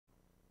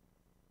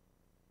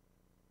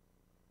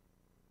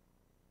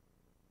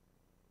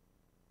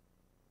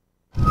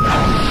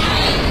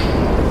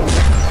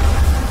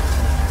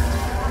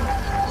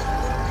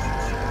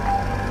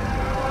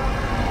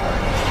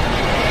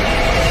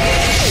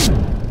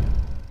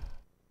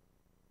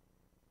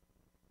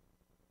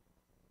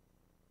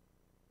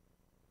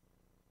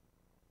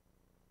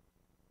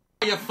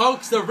You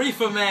folks, the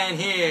Reefer Man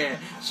here,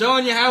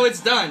 showing you how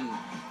it's done.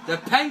 The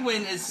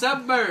penguin is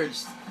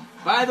submerged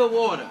by the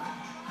water.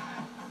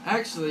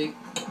 Actually,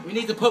 we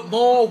need to put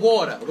more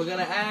water. We're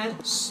gonna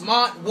add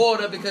smart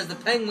water because the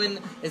penguin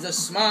is a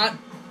smart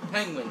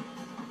penguin.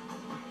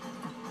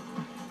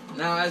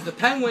 Now, as the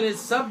penguin is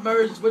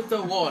submerged with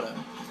the water,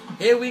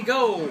 here we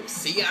go.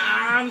 See ya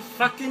on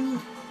fucking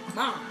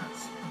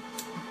Mars.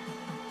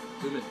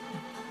 Zoom in.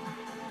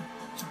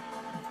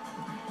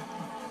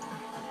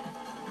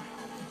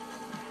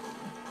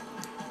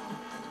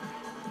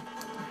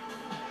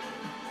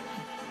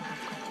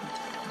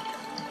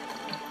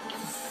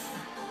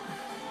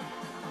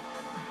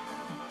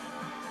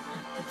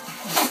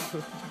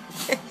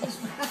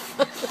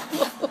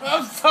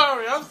 I'm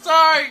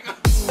sorry.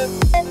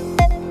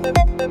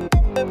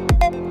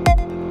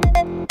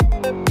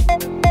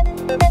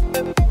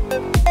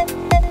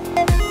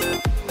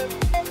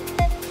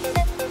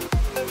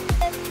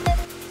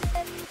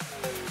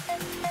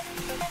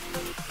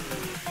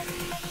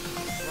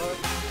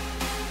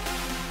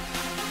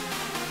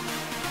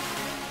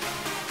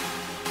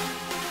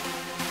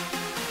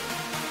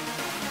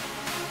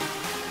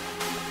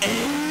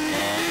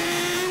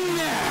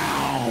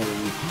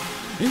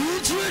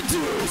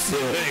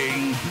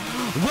 Introducing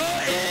the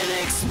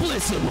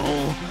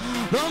inexplicable,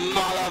 the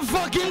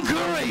motherfucking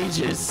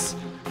courageous,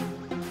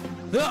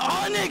 the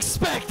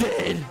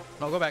unexpected.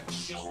 No, go back.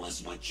 Show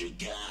us what you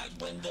got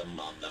when the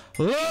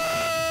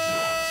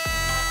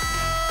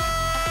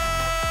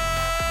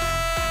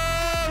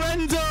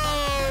Lorenzo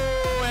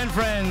and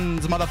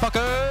friends,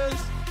 motherfuckers.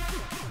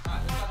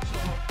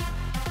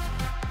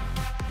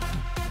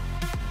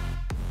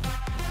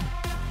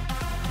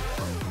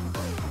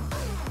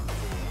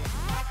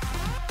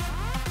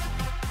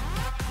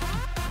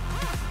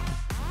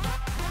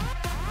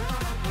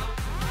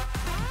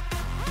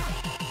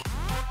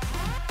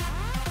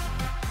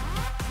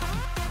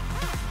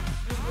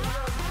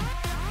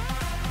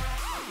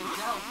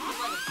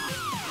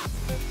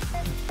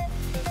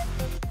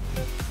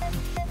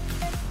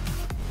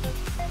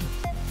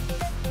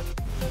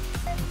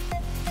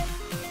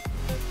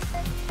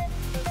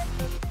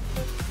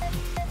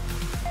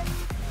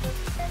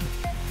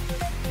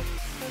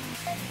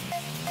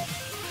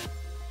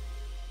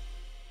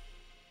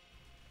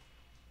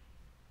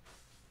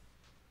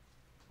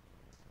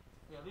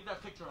 Leave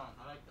that picture on.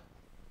 I like that.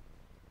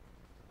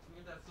 Look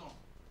at that song.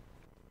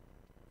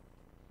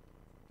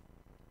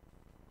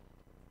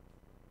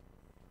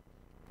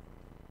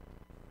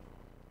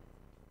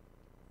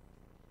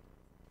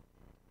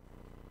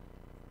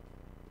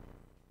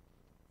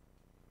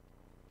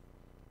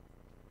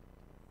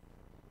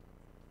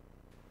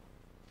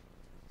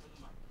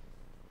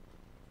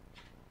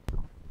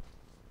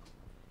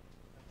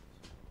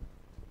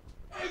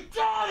 Hey,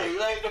 Johnny,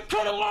 leave the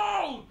kid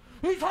alone!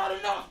 He's had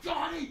enough,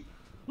 Johnny!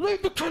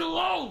 Leave the kid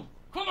alone!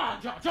 Come on,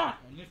 John!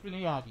 And Mr.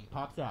 Miyagi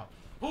pops out.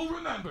 Who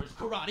remembers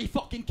Karate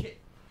fucking Kid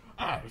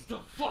as the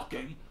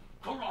fucking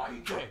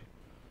Karate Kid?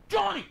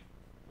 Johnny!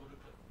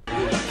 You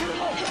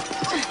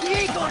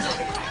ain't going to...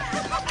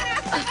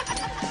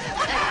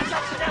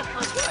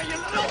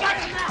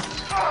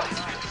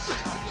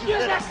 You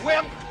that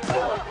whip!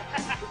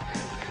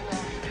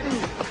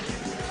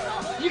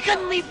 You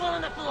couldn't leave one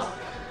on the floor.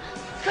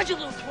 Could you,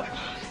 little twerp?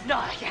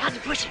 No, you had to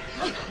push it.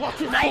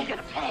 Now you're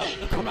gonna pay.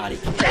 The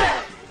Karate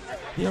Kid.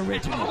 The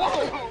original.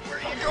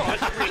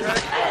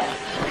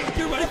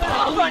 You're ready for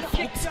Halloween,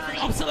 folks?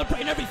 I'm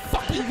celebrating every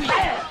fucking week.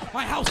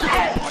 My house is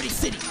a party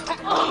city.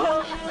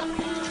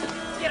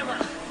 Get him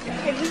up.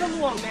 Hey, leave him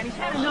alone, man. He's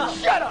had enough.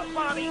 Shut up,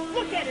 Bobby.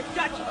 Look at his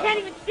guts. You can't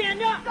even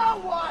stand up. So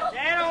what?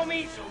 That don't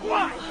mean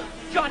squat.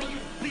 Johnny,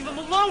 leave him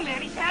alone,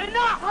 man. He's had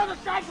enough. On the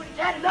side when he's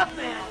had enough,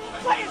 man.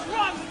 What is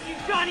wrong with you,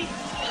 Johnny?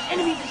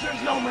 Enemy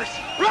deserves no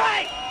mercy.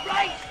 Right!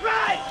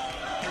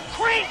 You're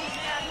crazy,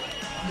 man.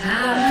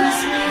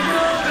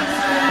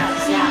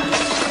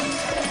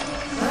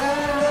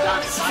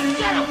 Johnny,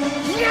 get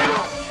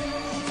him!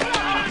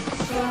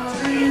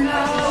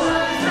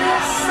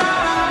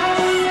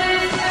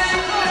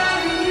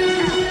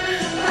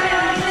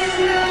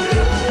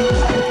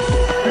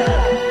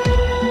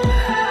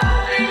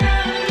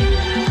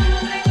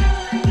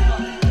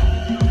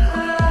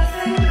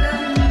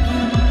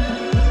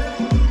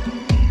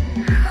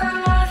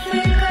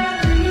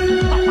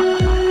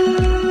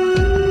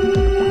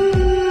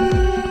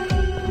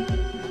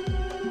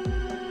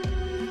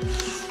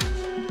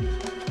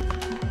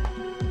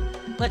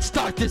 Let's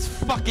start this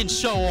fucking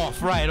show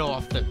off right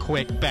off the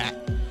quick bat.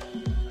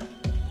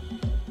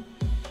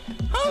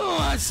 Who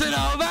wants to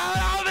know about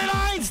Albert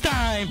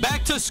Einstein?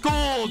 Back to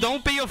school.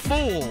 Don't be a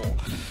fool.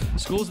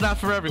 School's not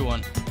for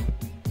everyone.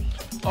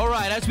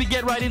 Alright, as we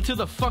get right into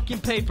the fucking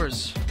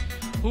papers.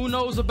 Who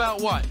knows about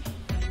what?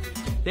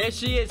 There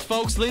she is,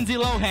 folks. Lindsay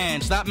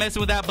Lohan. Stop messing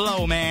with that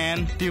blow,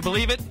 man. Do you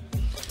believe it?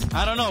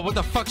 I don't know what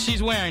the fuck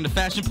she's wearing. The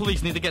fashion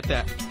police need to get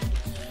that.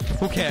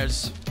 Who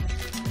cares?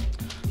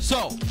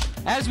 So,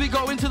 as we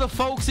go into the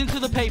folks, into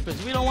the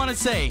papers, we don't want to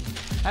say,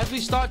 as we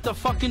start the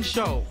fucking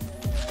show.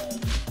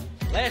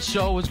 Last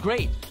show was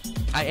great.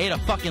 I ate a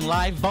fucking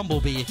live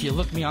bumblebee if you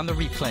look me on the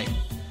replay.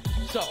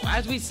 So,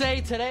 as we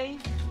say today,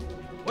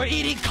 we're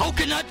eating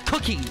coconut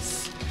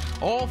cookies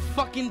all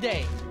fucking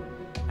day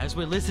as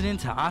we're listening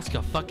to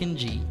Oscar fucking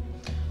G.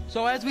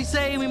 So, as we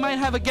say, we might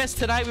have a guest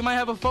tonight. We might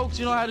have a folks.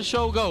 You know how the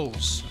show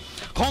goes.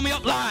 Call me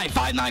up live,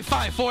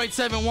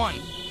 595-4871.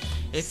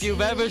 If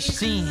you've ever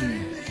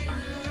seen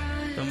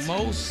the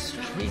most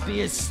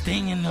creepiest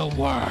thing in the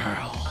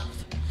world,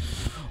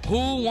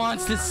 who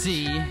wants to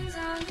see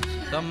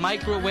the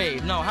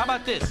microwave? No, how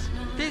about this?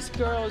 This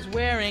girl is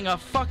wearing a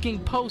fucking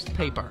post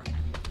paper.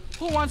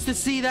 Who wants to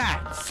see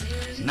that?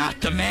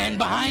 Not the man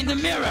behind the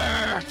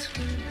mirror.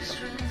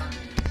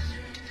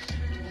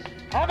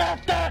 How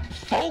about that,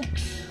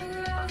 folks?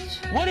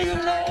 What do you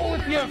know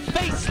if you're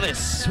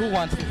faceless? Who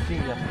wants to see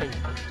a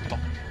faceless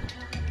folks?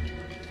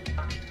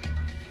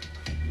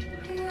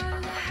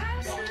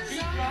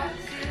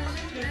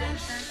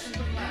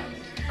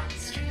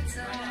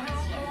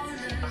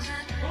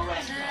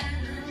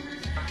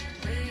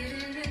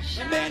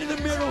 The man in the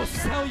mirror will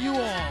sell you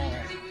all.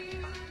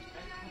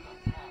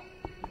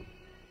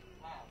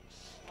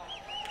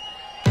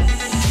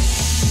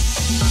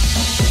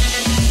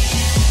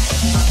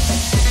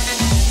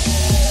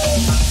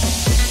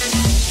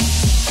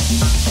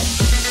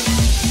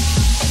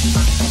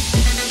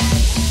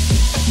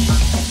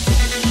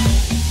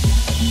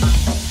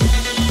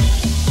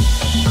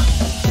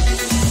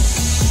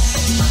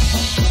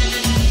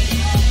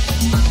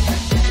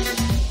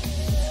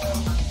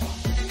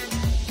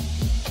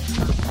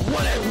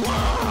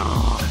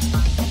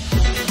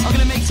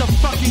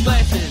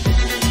 Glasses.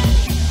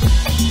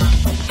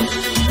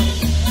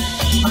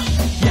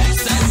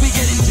 Yes, as we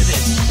get into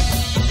this.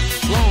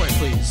 Lower it,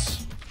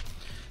 please.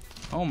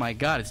 Oh my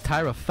god, it's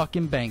Tyra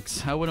fucking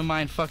Banks. I wouldn't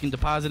mind fucking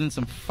depositing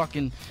some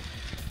fucking...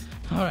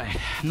 Alright,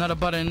 not a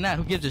butter in that.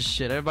 Who gives a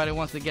shit? Everybody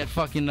wants to get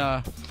fucking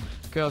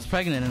girls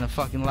pregnant in their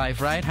fucking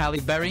life, right? Halle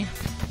Berry?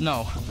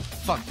 No.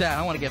 Fuck that.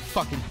 I want to get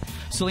fucking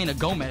Selena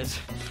Gomez.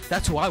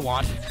 That's who I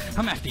want.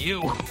 I'm after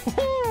you.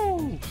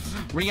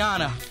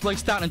 Rihanna, Blake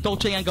Stout and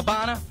Dolce &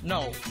 Gabbana?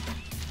 No.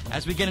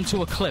 As we get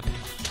into a clip,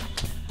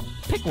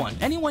 pick one.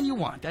 Anyone you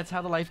want. That's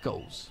how the life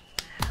goes.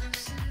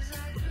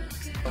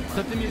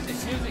 Clip the music.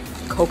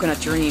 Coconut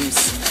Dreams.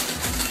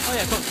 Oh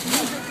yeah,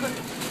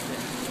 music.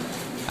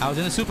 I was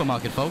in the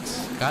supermarket,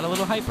 folks. Got a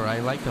little hyper. I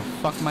like to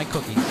fuck my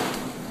cookies.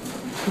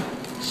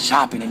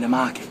 Shopping in the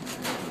market.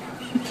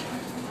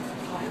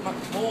 My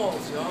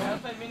balls, yo. I'll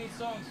play mini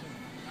songs soon.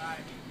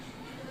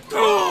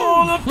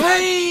 Oh, the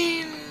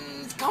pain!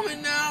 It's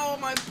coming now,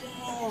 my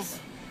balls.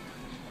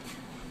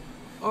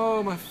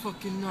 Oh, my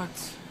fucking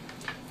nuts.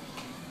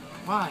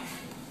 Why?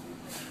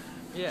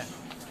 Yeah.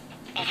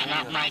 It's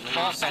not my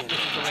fault that this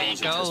is the way it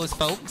goes,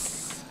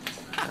 folks.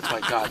 That's why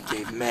God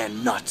gave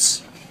man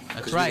nuts. That's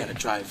Because right. we gotta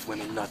drive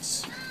women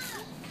nuts.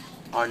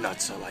 Our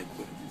nuts are like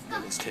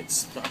women's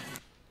tits.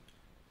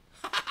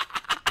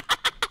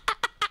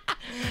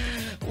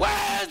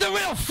 Where's the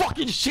real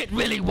fucking shit,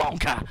 Willy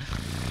Wonka?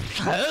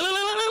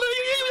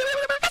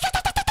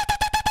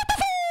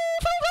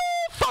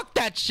 Fuck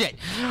that shit.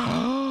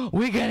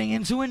 We're getting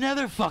into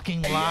another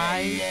fucking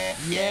lie.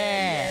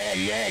 Yeah.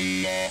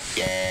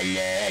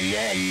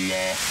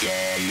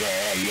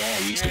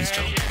 Space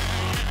Jump.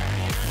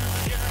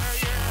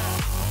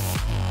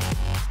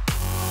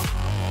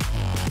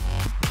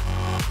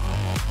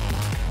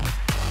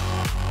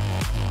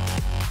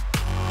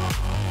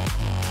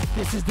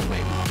 This is the way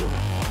we do it.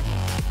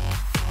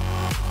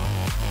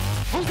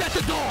 Who's at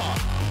the door?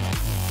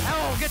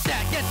 Oh, get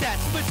that.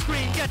 Split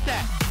screen, get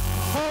that.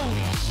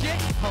 Holy shit.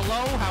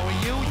 Hello, how are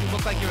you? You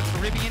look like you're a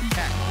Caribbean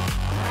cat.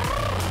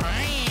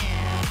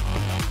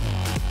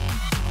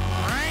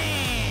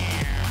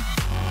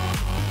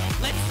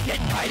 Let's get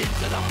right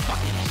into the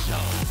fucking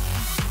show.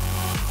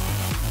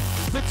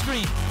 Split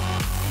screen.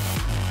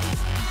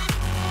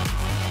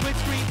 Split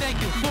screen, thank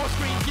you. 4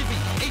 screens, give me.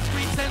 8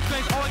 screens, 10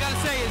 screens. All I gotta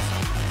say is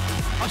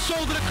a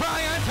shoulder to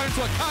cry on turns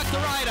to a cock to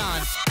ride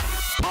on.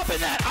 Pop in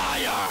that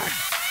iron.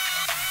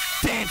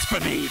 Dance for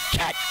me,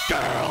 cat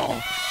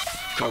girl.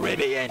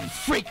 Caribbean,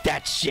 freak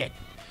that shit.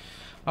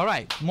 All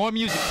right, more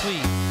music,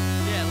 please.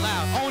 Yeah,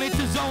 loud. Own it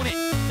to zone it.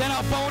 Then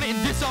I'll bone it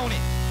and disown it.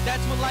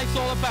 That's what life's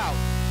all about.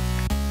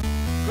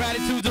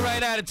 Gratitude's the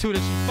right attitude,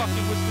 as you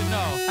fucking whisper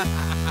no.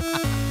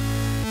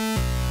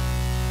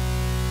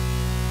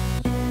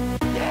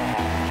 Yeah.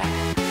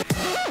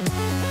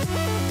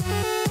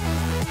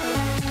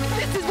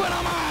 This is what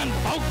I'm on,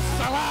 folks.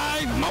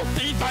 Alive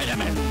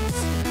multivitamins.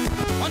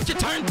 Once you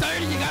turn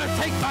 30, you gotta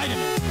take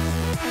vitamins.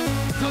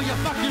 So you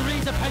fucking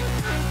read the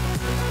paper.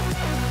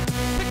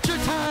 Picture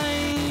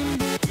time.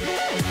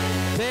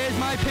 There's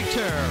my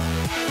picture.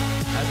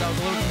 As I was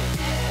a little kid.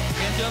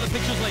 Get the other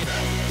pictures later.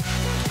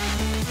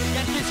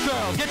 Get this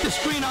girl. Get the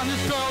screen on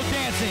this girl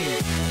dancing.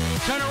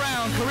 Turn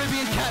around,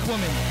 Caribbean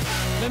Catwoman.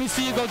 Let me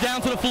see you go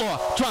down to the floor.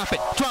 Drop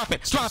it, drop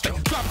it, drop it,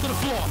 drop it to the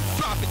floor.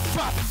 Drop it,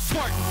 twerk,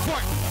 twerk.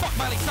 Fuck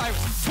Miley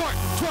Cyrus. Twerk,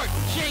 twerk.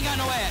 She ain't got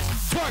no ass.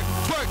 Twerk,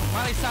 twerk.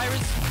 Miley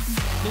Cyrus.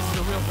 This is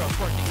a real girl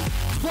twerking.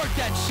 Twerk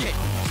that shit.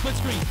 Split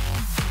screen.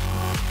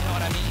 You know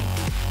what I mean?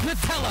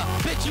 Nutella.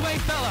 Bitch, you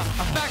ain't Bella.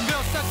 A fat girl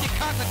sucks your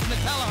cock with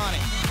Nutella on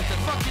it. What the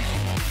fucking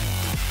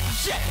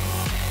shit?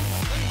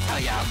 Let me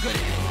tell you how good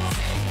it is.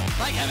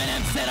 Like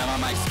Eminem said, I'm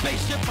on my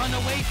spaceship on the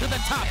way to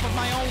the top of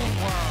my own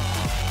world.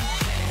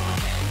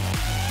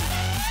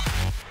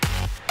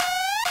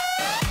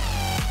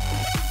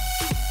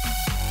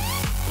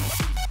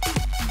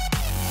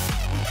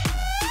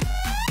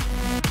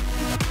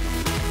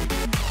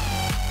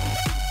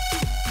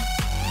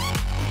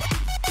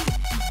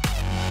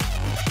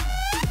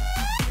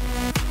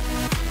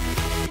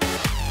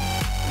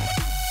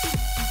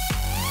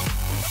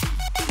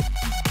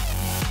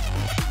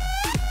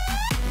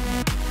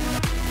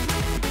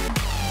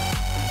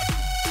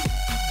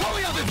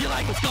 If you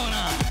like what's going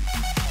on.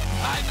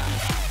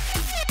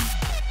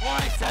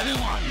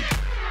 595-4871.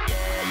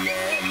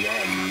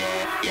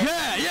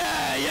 Yeah.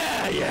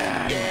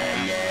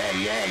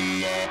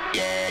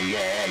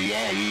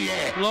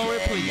 Lower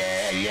it, please.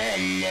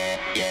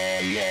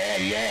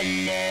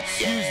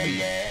 Excuse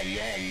me.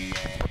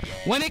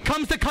 When it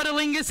comes to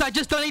cunnilingus, I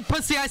just don't eat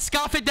pussy. I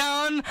scoff it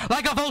down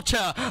like a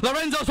vulture.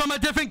 Lorenzo's from a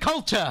different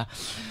culture.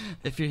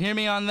 If you hear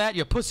me on that,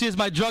 your pussy is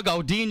my drug,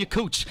 OD in your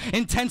cooch.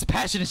 Intense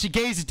passion, and she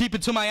gazes deep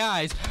into my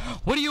eyes.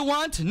 What do you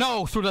want?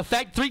 No, through the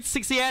fat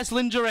 360-ass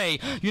lingerie.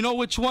 You know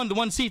which one, the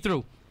one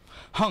see-through.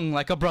 Hung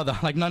like a brother,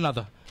 like none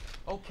other.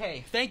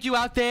 Okay, thank you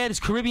out there. This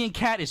Caribbean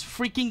cat is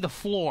freaking the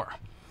floor.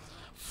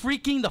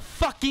 Freaking the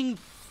fucking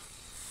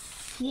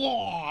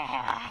floor.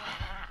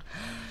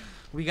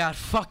 We got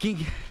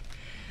fucking...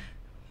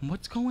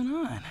 What's going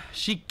on?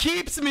 She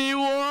keeps me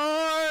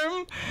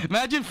warm.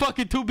 Imagine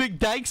fucking two big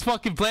dykes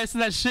fucking blasting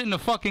that shit in the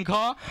fucking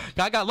car.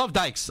 I love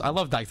dykes. I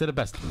love dykes. They're the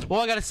best. All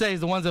I gotta say is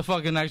the ones that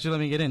fucking actually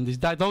let me get in. Those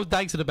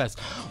dykes are the best.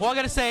 All I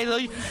gotta say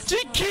is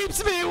she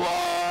keeps me warm.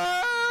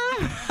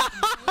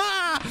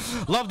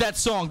 Love that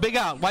song. Big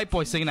out. White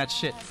boy singing that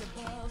shit.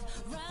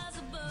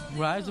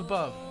 Rise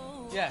above.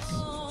 Yes.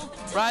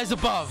 Rise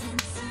above.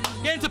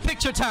 Get into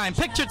picture time.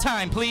 Picture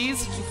time,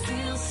 please.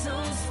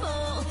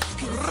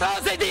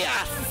 Rose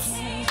Diaz!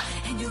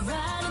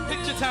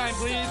 Picture time,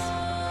 please.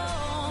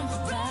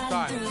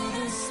 Sorry.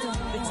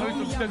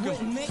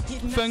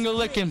 Finger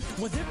licking.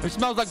 It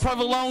smells like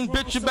provolone.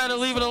 Bitch, you better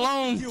leave it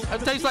alone.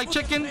 It tastes like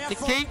chicken. You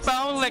keep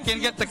on licking.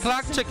 Get the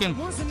clock chicken.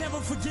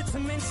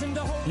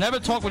 Never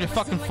talk with your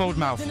fucking food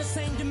mouth.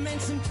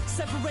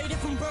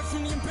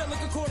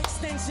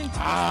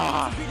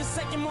 Ah.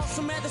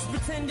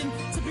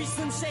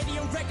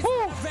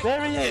 Woo,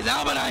 there he is,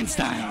 Albert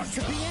Einstein.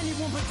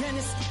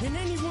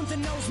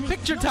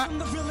 Picture time.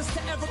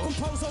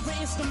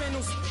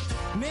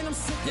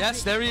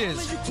 Yes, there he is.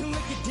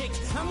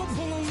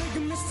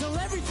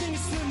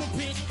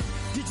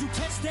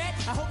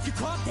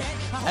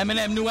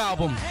 Eminem new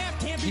album.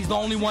 He's the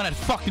only one that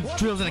fucking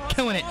drills and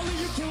killing it.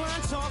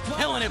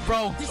 Killing it,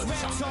 bro.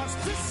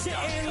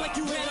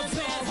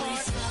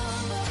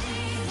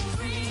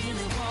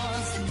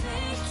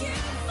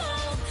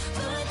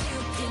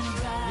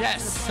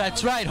 Yes,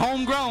 that's right.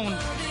 Homegrown.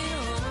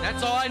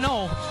 That's all I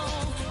know.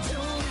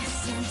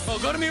 Oh,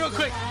 go to me real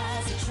quick.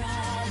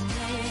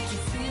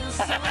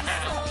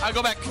 I'll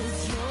go back.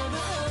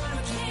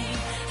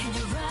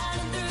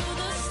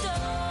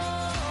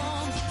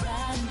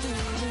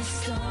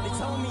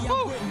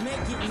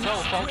 So,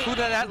 folks, who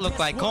does that look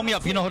like? Call me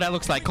up. You know who that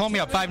looks like. Call me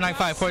up.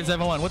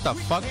 595-4871. What the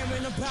fuck? Oh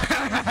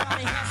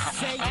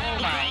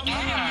my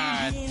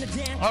God.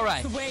 All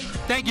right.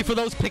 Thank you for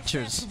those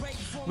pictures.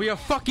 We are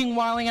fucking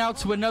wilding out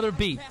to another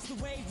beat.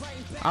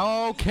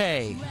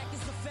 Okay.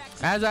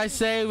 As I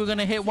say, we're going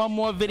to hit one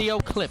more video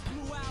clip.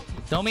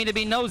 Don't mean to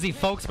be nosy,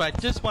 folks, but I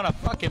just want to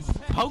fucking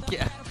poke you.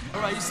 All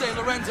right, you say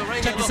Lorenzo,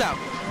 right? Check this out.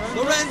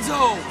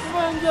 Lorenzo,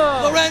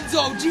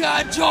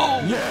 G.I.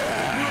 Joe.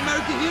 Yeah. You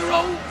American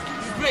hero?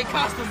 Great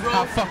costume, bro.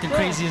 How fucking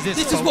crazy is this,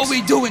 This folks? is what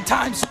we do in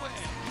Times Square,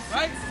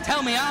 right?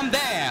 Tell me I'm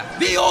there.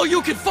 Be all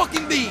you can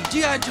fucking be,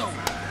 G.I. Joe.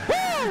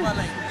 Woo!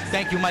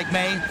 Thank you, Mike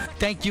May.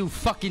 Thank you,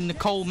 fucking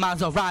Nicole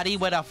Maserati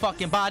with a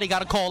fucking body.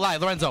 Got a call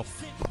live, Lorenzo.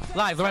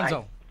 Live,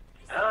 Lorenzo.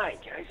 Hi,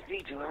 can I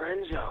speak to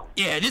Lorenzo?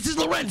 Yeah, this is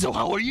Lorenzo.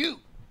 How are you?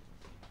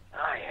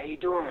 Hi, how you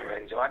doing,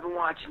 Lorenzo? I've been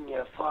watching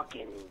your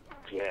fucking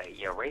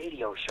your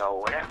radio show,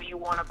 whatever you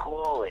want to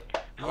call it.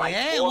 For like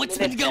Yeah, 4 what's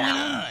been minutes going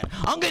now. on?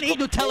 I'm gonna eat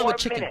For Nutella 4 with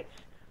chicken. minutes.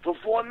 For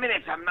 4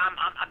 minutes, I'm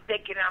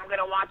thinking I'm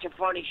gonna watch a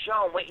funny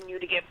show. I'm waiting you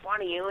to get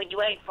funny, and you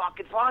ain't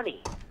fucking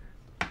funny.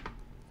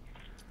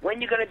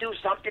 When you gonna do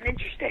something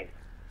interesting?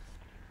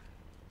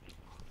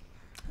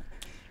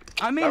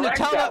 I mean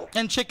Lorenzo. Nutella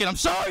and chicken. I'm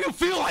sorry you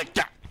feel like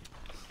that.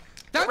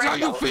 That's how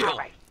you Lorenzo, feel. All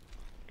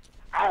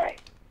right.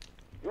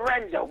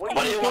 Lorenzo, what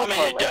do you want me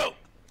to do?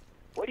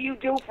 What do you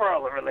do for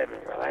a living,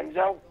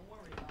 Lorenzo?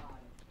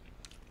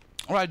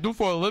 What I do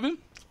for a living?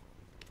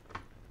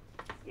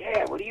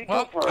 Yeah, what do you do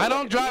Well, for a living? I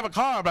don't drive a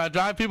car, but I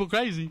drive people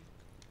crazy.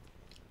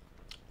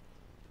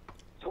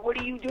 So what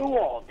do you do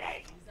all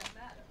day?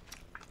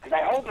 Because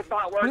I hope it's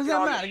not working that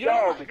on matter? the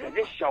show, because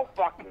this show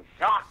fucking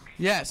sucks.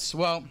 Yes,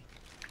 well,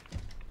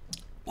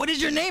 what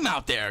is your name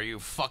out there, you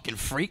fucking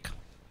freak?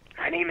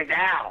 My name is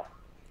Al.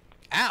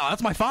 Al,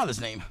 that's my father's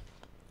name.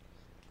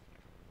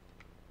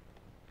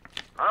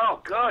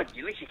 Oh, good. At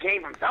least you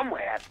came from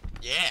somewhere.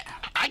 Yeah,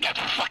 I got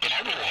from fucking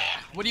everywhere.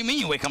 What do you mean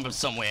you ain't come from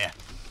somewhere?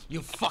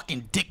 You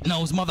fucking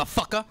dick-nosed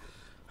motherfucker.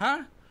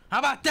 Huh? How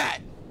about that?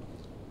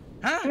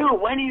 Huh? Dude,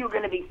 when are you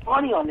gonna be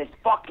funny on this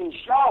fucking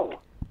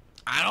show?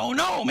 I don't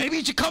know. Maybe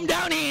you should come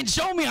down here and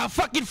show me how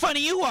fucking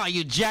funny you are,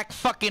 you jack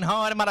fucking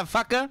hard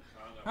motherfucker.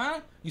 Huh?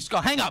 You go.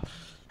 Hang up.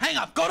 Hang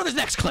up. Go to this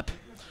next clip.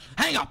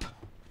 Hang up.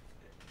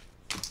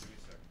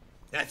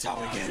 That's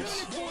how it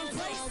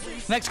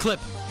gets. Next clip.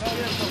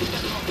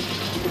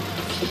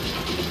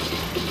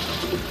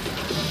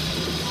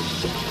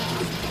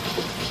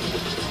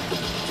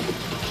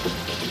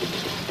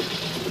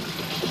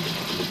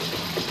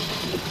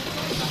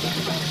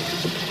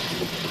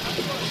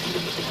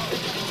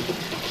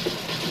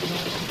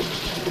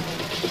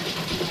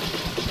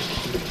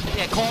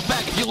 Yeah, call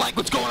back if you like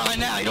what's going on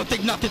now. You don't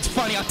think nothing's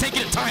funny. I'll take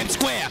you to Times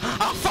Square.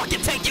 I'll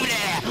fucking take you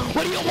there.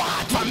 What do you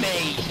want from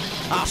me?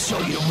 I'll show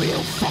you the real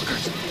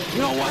fuckers.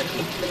 You know what?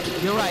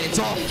 You're right. It's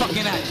all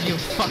fucking at you,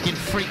 fucking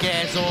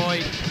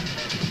freak-assoid.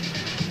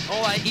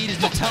 All I eat is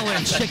Nutella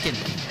and chicken.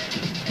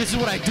 This is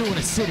what I do in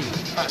a city.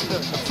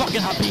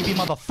 Fucking Habibi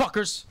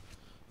motherfuckers.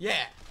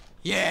 Yeah.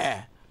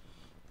 Yeah.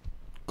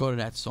 Go to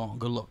that song.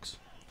 Good looks.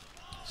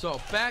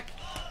 So, back.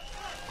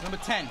 Number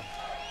 10.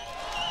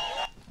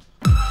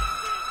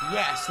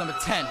 Yes, number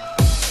 10.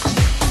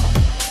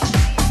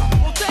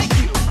 Well, thank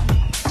you.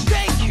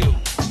 Thank you.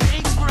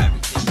 Thanks for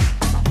everything.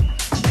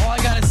 All I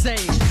gotta say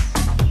is,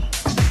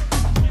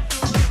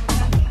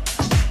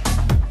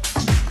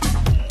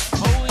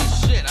 holy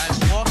shit,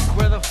 I've lost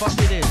where the fuck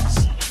it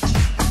is.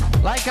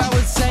 Like I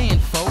was saying,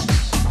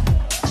 folks,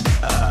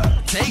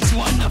 takes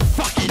one to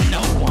fucking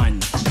know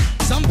one.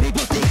 Some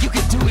people think you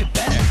can do it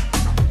better.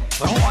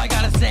 But all I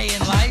gotta say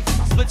in life,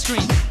 split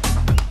screen.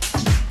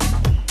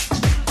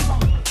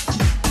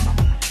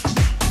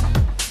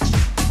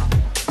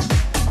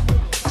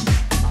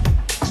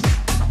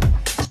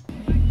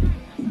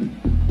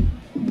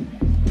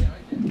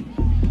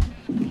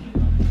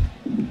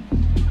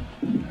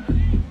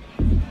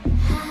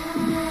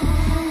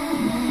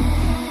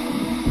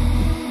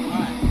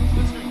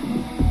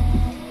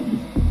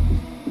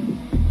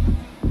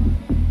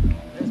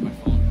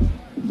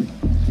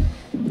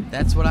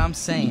 That's what I'm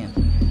saying.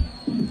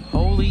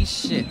 Holy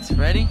shit.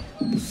 Ready?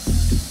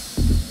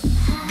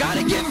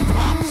 Gotta give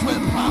props where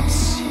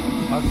props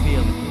are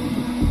feeling.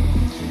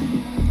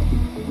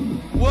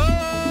 Whoa,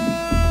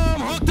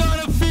 I'm hooked on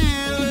a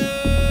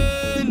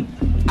feeling.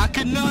 I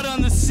could nut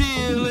on the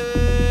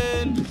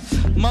ceiling.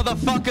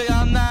 Motherfucker,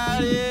 I'm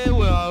not here.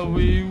 Where are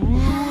we? Woo, woo,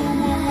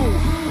 woo.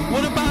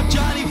 What about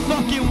Johnny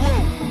fucking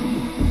Woo?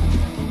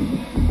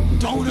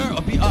 Donor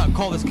or be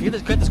call this. Get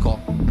this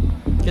call.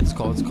 Get this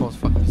call. Let's call.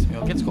 Fuck this.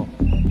 Get this call.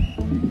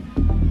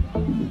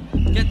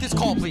 Get this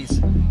call, please.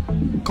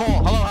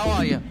 Call. Hello, how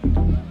are you?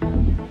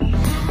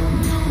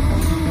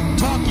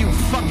 Talk, you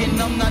fucking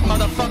numbnut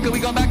motherfucker. We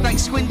go back like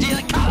Squinty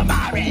and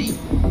Calamari.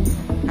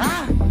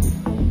 Huh?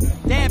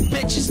 Damn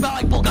bitch, you smell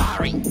like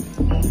Bulgari.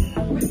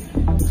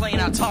 Playing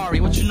Atari,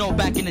 what you know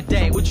back in the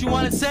day. What you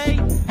want to say?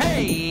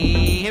 Hey,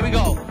 here we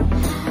go.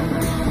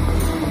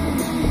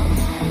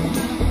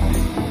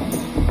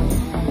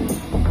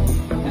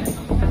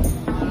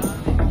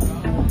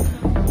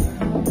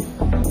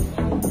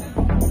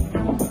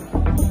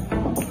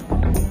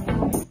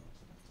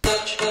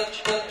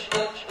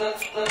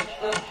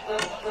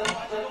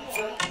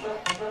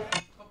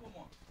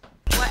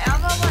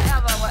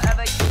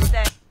 Whatever you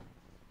say.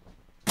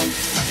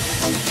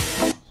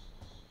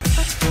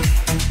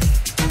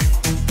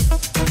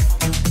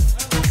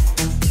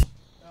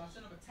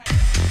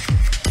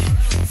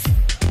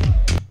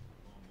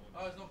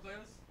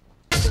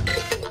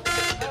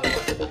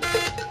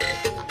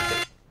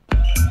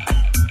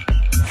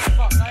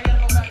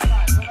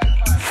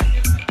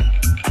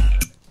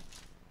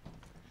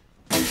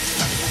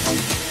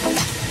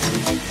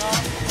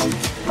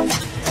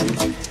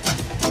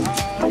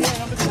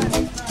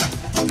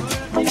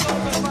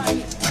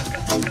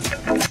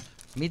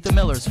 Meet the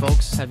Millers,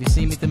 folks. Have you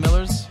seen Meet the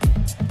Millers?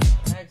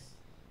 Next.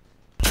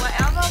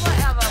 Whatever.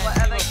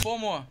 Four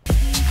more.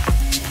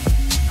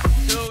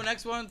 Two,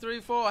 next one, 3,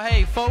 4.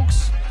 Hey,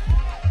 folks.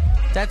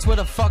 That's what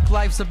the fuck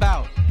life's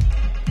about.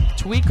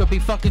 Tweak or be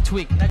fucking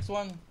tweaked. Next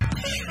one.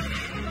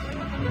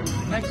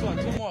 Next one.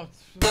 Two more.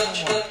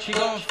 Keep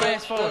going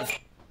fast forward.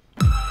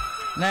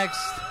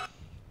 Next.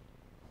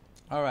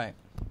 Alright.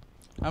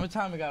 How much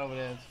time we got over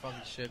there? It's fucking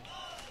shit.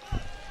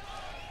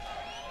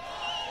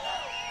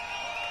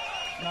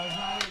 No, it's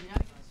not even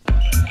yet.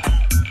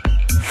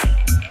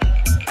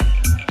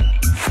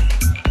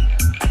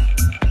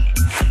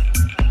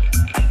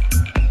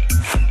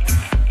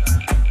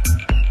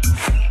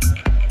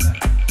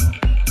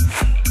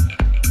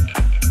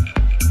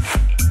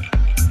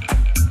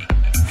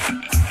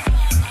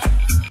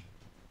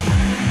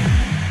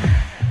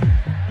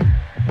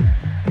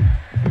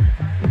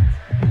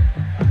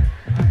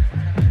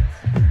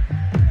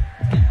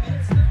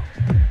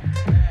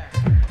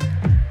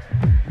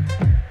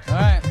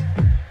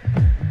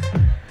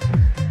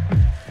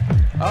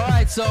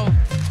 so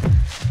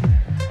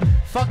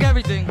fuck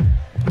everything.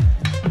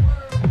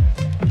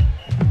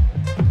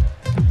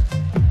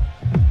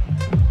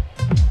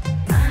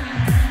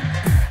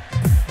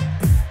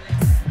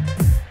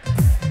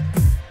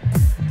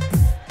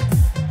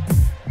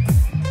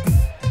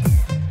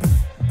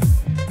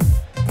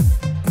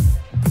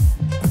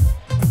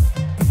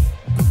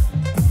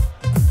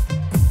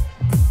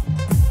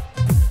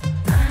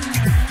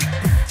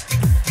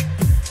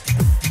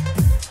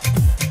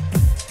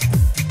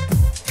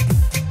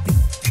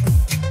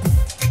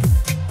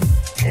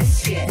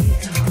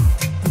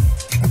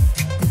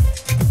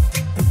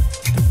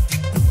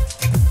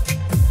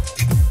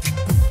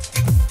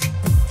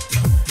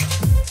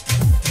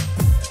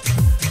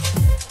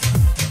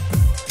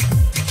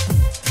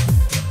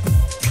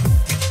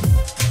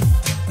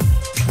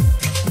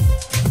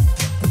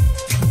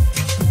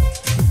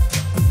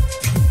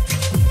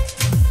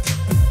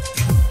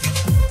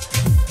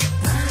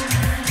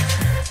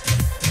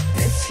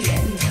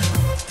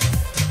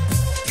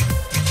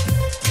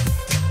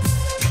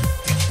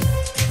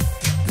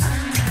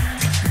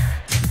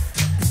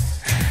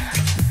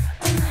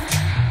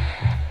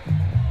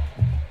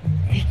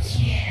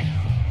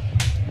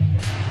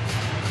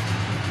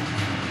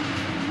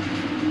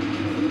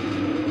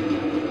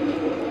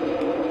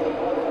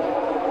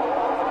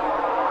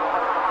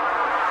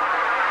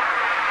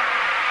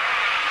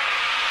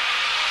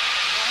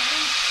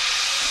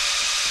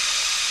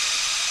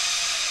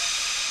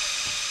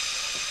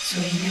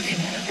 Sueño que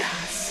me lo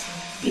das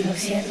y lo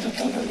siento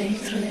todo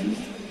dentro de mí.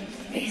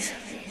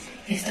 Bésame,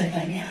 estoy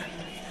bañada.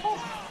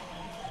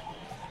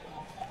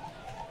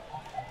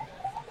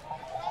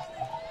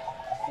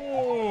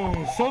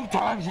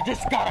 Sometimes you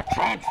just gotta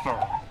transfer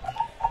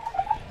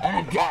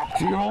and adapt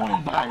to your own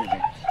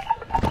environment.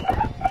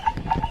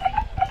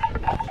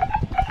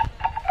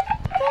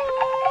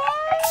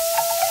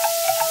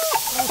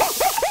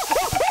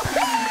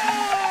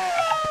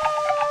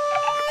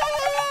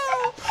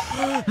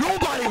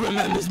 Nobody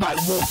remembers my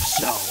wolf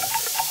show.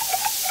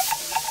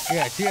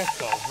 Yeah,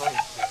 cierto.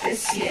 Te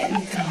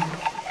siento.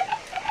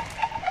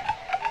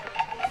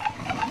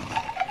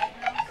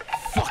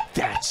 Fuck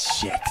that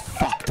shit.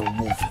 Fuck the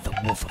wolf of the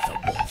wolf of the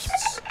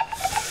wolves.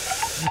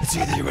 It's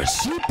either you're a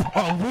sheep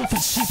or a wolf in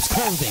sheep's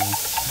clothing.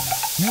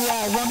 You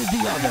are one or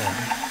the other.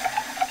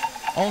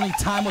 Only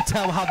time will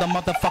tell how the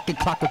motherfucking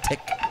clock will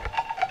tick.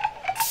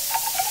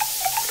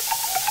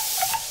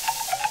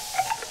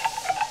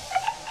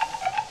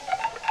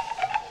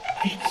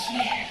 Te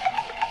quiero.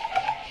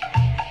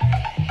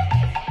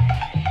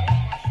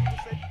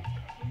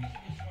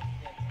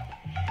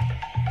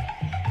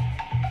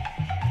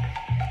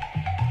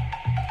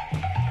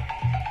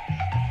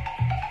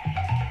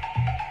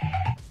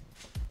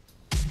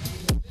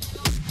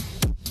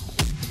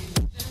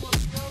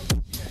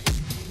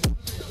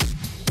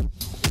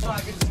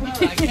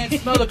 I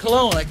can't smell the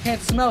cologne. I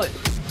can't smell it.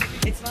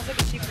 It smells like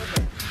a cheap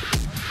liquor.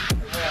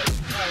 Alright,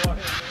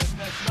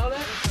 can I smell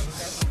that?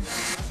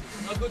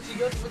 No Gucci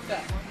good? What's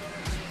that?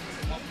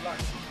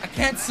 I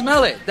can't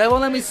smell it. They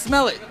won't let me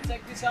smell it.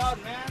 Check this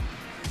out, man.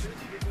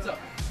 What's up?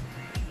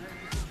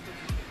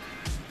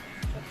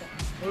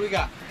 What do we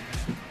got?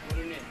 What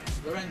do you need?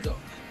 Lorenzo.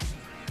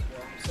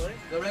 I'm sorry?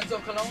 Lorenzo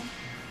cologne?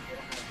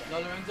 No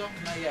Lorenzo?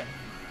 Not yet.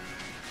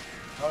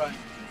 Alright.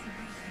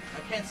 I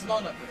can't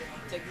smell nothing.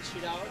 Take this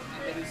shit out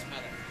and then you smell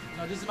it.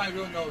 No, this is my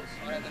real nose.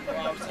 Alright, then go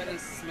outside and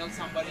smell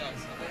somebody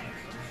else, okay?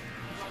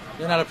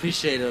 You're not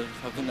appreciative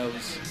of the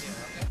nose.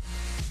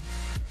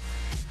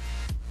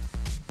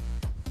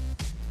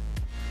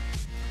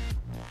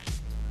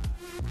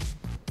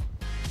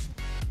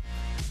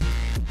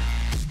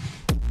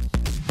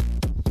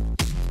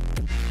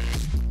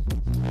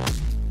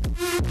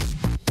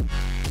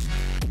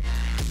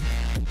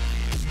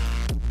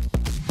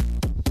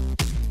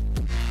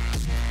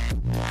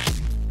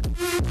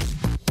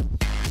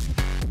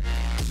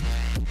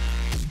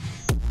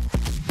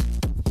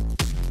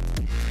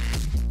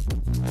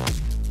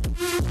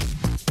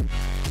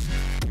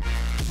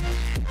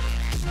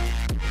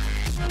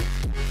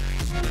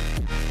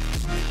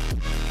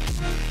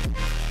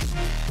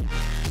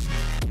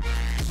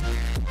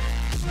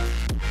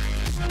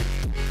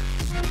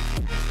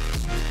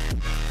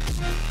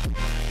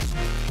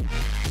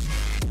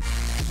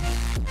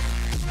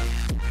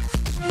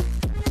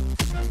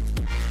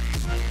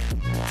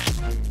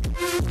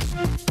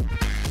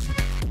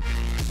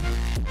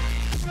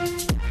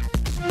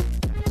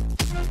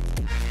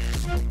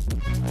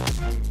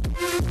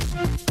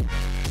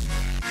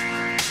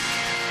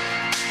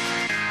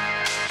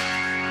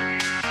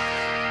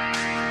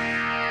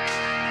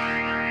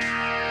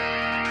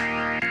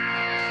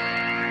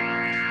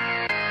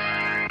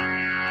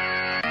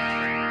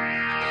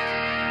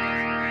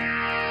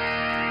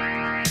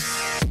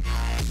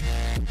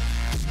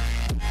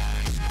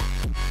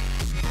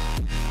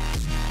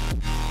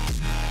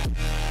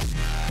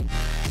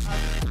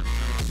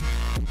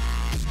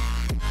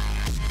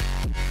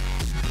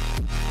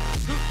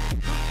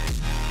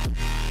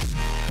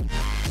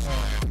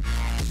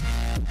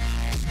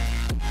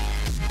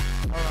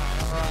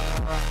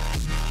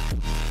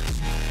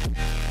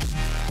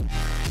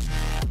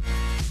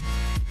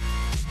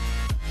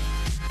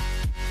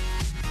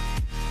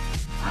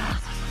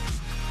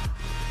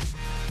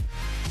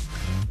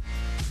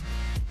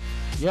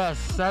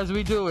 Yes, as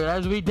we do it,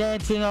 as we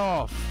dancing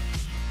off.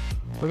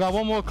 We got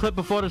one more clip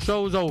before the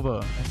show's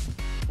over.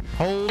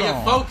 Hold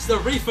on. Folks, the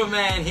Reefer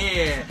Man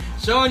here,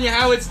 showing you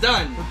how it's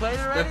done.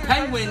 The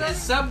Penguin is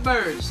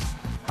submerged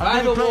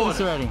by the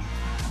water. Already.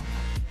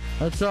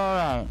 That's all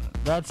right.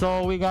 That's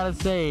all we gotta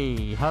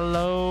say.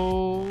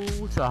 Hello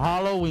to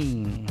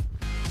Halloween.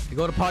 You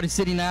go to Party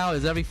City now,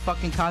 there's every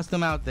fucking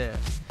costume out there.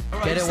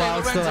 Right, get it while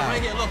it's still out.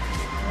 Right here, look.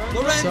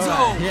 Lorenzo!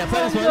 Right. Yeah,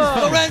 play this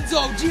one.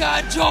 Lorenzo,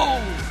 G.I.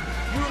 Joe!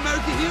 You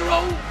American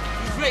hero?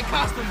 You great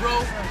costume,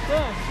 bro.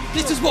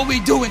 This is what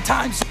we do in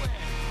Times Square,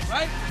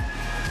 right?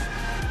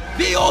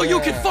 Be all you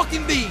can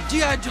fucking be,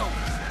 G.I. Joe.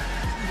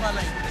 Excuse my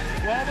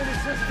language. Well, but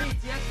it's just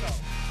beats, yes, though.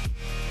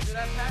 Do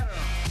that pattern.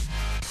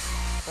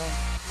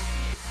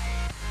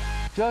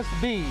 Just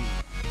be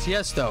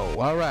Tiesto.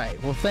 All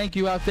right. Well, thank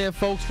you out there,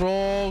 folks, for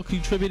all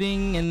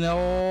contributing and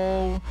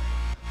all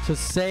to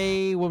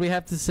say what we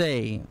have to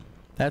say.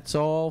 That's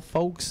all,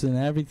 folks, and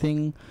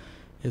everything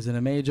is in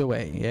a major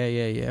way.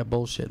 Yeah.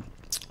 Bullshit.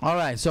 All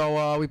right.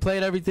 So we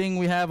played everything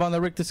we have on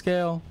the Richter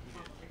scale.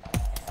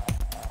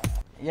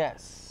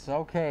 Yes.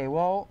 Okay.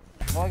 Well,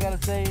 all I gotta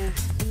say is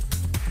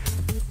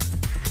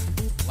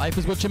life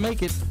is what you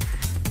make it.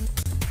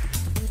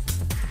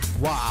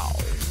 Wow.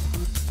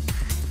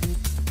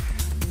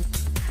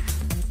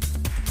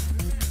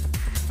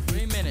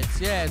 3 minutes,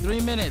 yeah,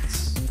 3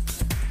 minutes.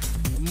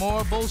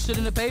 More bullshit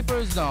in the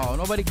papers? No,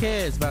 nobody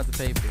cares about the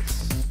papers.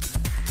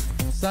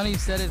 Sonny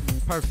said it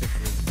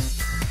perfectly.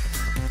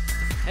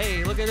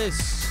 Hey, look at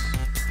this.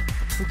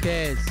 Who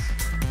cares?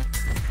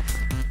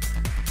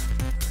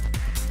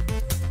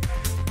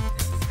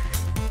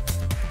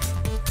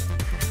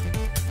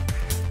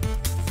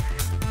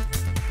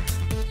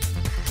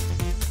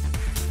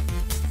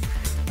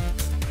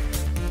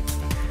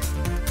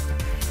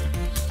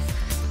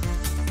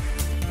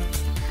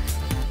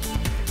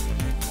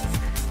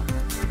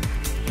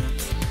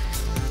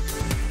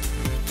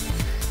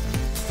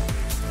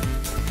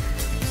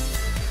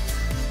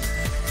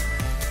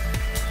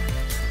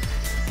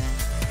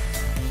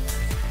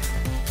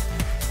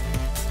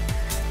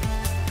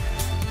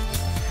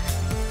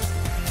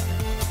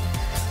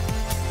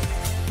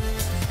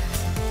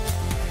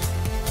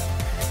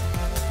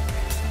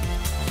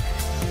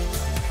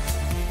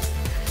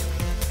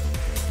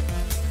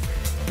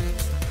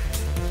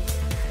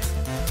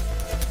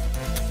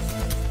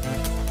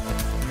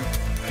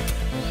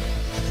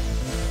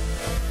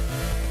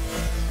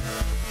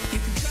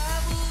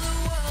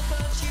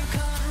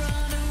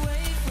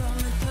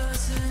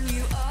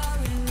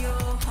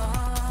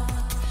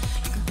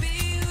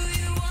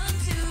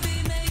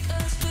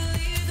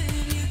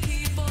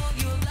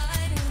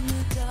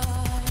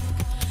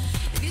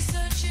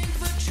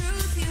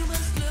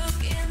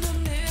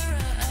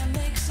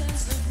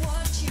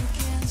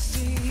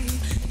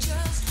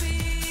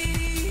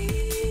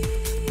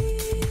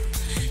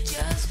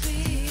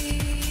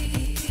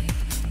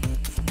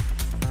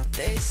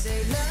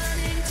 Say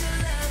learning to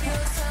love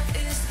yourself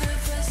is the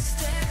first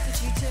step that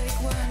you take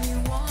when you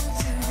want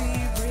to be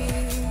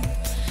real.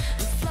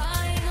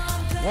 Flying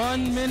on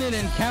 1 minute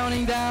and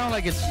counting down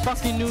like it's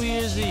fucking New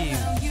Year's Eve.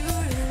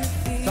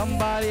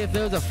 Somebody, if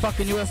there was a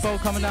fucking UFO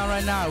coming down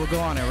right now, I would go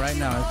on it right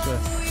now.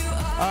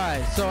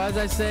 Alright, so as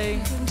I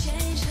say,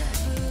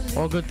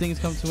 all good things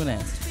come to an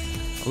end.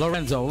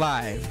 Lorenzo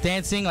live,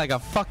 dancing like a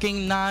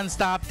fucking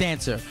non-stop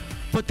dancer.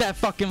 Put that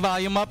fucking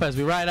volume up as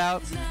we ride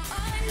out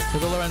to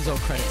the Lorenzo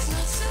credits.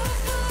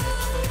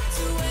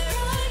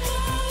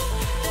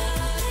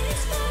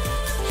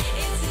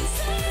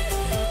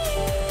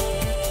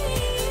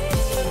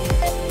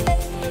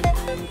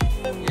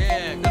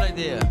 Yeah, good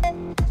idea.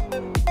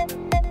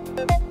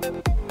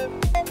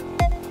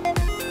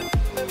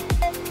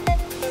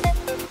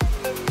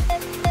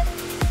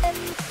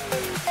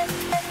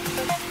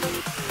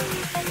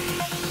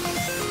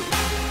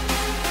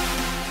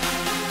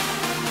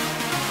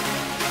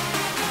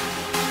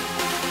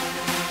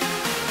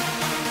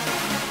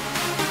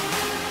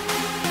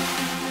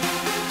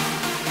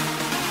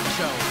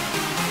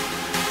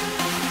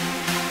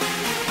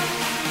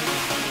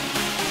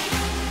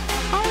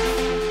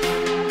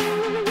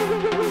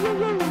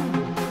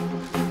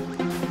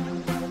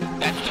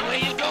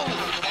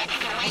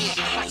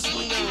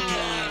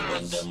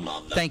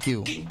 Thank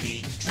you. Get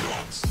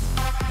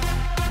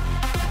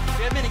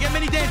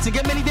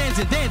many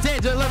dancing, dance.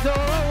 Let's go.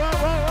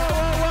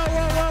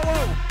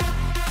 Whoa.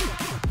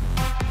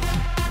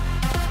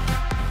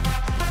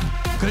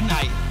 Good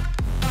night.